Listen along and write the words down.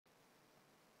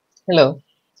Hello,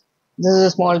 this is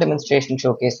a small demonstration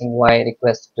showcasing why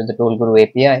requests to the TollGuru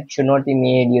API should not be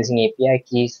made using API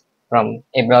keys from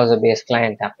a browser-based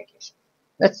client application.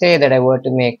 Let's say that I were to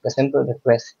make a simple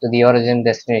request to the origin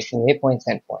destination waypoints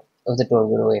endpoint of the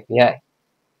TollGuru API.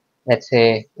 Let's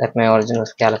say that my origin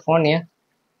was California,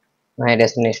 my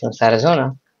destination was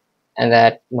Arizona, and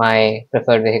that my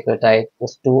preferred vehicle type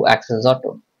was 2-axis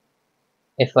auto.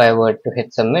 If I were to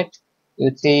hit submit, you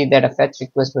would see that a fetch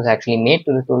request was actually made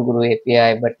to the TollGuru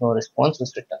API, but no response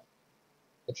was returned.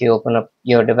 If you open up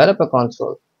your developer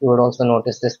console, you would also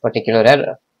notice this particular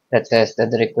error that says that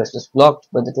the request is blocked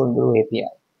by the TollGuru API.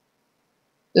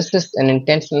 This is an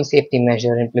intentional safety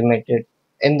measure implemented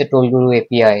in the TollGuru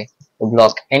API to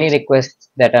block any requests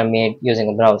that are made using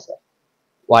a browser.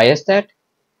 Why is that?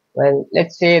 Well,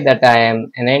 let's say that I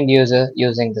am an end user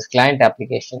using this client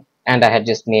application and I had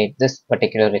just made this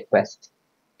particular request.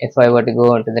 If I were to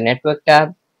go into the network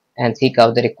tab and seek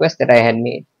out the request that I had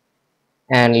made,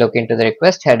 and look into the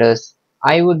request headers,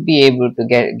 I would be able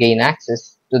to gain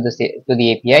access to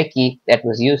the API key that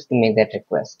was used to make that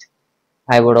request.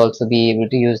 I would also be able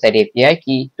to use that API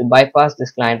key to bypass this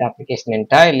client application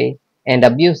entirely and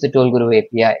abuse the TollGuru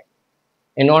API.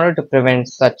 In order to prevent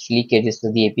such leakages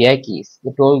to the API keys,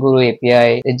 the TollGuru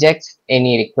API rejects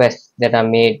any requests that are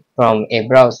made from a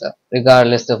browser,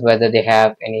 regardless of whether they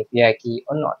have an API key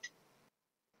or not.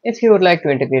 If you would like to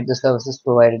integrate the services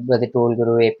provided by the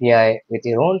TollGuru API with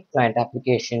your own client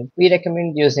application, we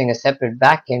recommend using a separate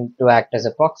backend to act as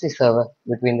a proxy server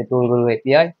between the TollGuru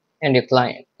API and your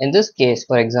client. In this case,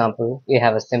 for example, we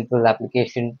have a simple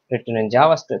application written in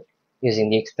JavaScript using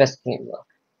the Express framework.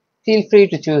 Feel free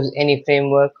to choose any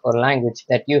framework or language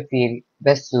that you feel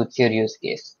best suits your use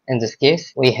case. In this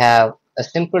case, we have a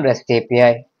simple REST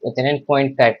API with an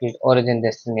endpoint titled origin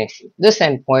destination. This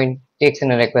endpoint takes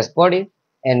in a request body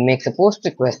and makes a post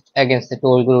request against the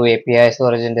TollGuru API's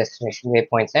origin destination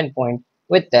waypoints endpoint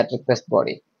with that request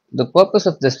body. The purpose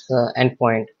of this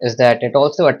endpoint is that it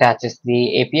also attaches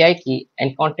the API key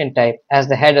and content type as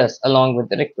the headers along with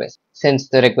the request. Since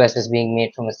the request is being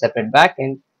made from a separate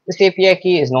backend, this API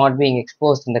key is not being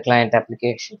exposed in the client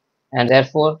application and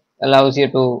therefore allows you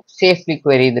to safely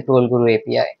query the TollGuru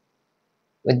API.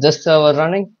 With this server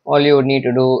running, all you would need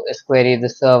to do is query the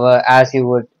server as you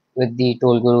would with the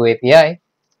TollGuru API,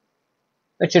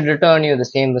 which should return you the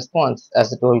same response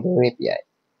as the TollGuru API.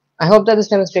 I hope that this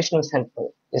demonstration was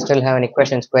helpful. If you still have any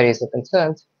questions, queries, or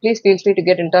concerns, please feel free to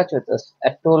get in touch with us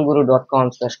at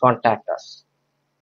tollguru.com/contact us.